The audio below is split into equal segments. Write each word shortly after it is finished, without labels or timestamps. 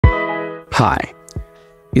Hi.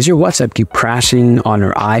 Is your WhatsApp keep crashing on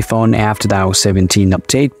your iPhone after the iOS 17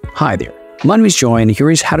 update? Hi there. My name is Joy and here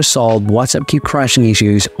is how to solve WhatsApp keep crashing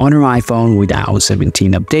issues on your iPhone with the iOS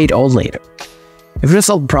 17 update or later. If you want to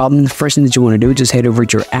solve the problem, the first thing that you want to do is just head over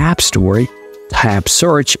to your App Store, tap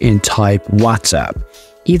Search and type WhatsApp.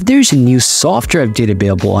 If there's a new software update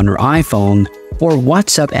available on your iPhone or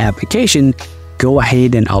WhatsApp application, go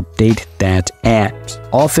ahead and update that app.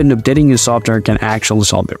 Often updating your software can actually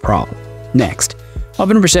solve the problem. Next,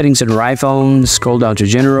 open up your settings on your iPhone, scroll down to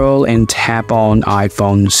General, and tap on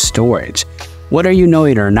iPhone Storage. Whether you know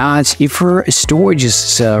it or not, if your storage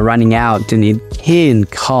is running out, then it can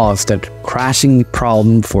cause that crashing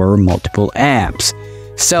problem for multiple apps.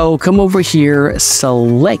 So come over here,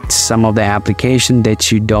 select some of the applications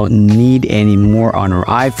that you don't need anymore on your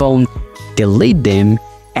iPhone, delete them,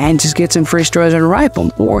 and just get some free storage on your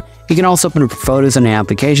iPhone. Or you can also open up photos on the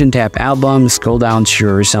application, tap Album, scroll down to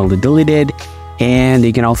your recently deleted, and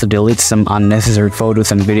you can also delete some unnecessary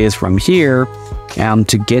photos and videos from here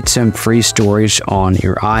to get some free storage on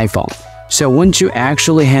your iPhone. So once you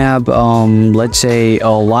actually have, let's say, a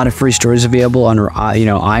lot of free storage available on your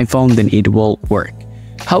iPhone, then it will work.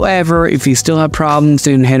 However, if you still have problems,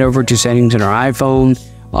 then head over to settings on your iPhone.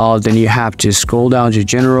 Then you have to scroll down to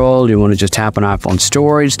General. You want to just tap on iPhone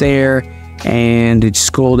Storage there, and just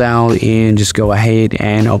scroll down and just go ahead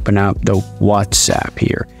and open up the WhatsApp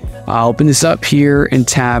here. I'll open this up here and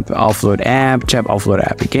tap Offload App, tap Offload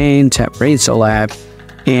App again, tap Reinstall App,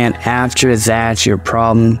 and after that, your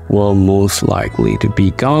problem will most likely to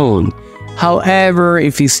be gone. However,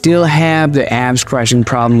 if you still have the apps crashing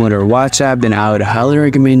problem with your WhatsApp, then I would highly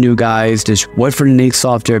recommend you guys just wait for the next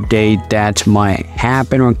software update that might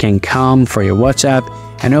happen or can come for your WhatsApp,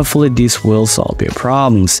 and hopefully this will solve your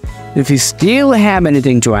problems. If you still have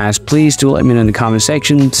anything to ask, please do let me know in the comment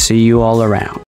section. See you all around.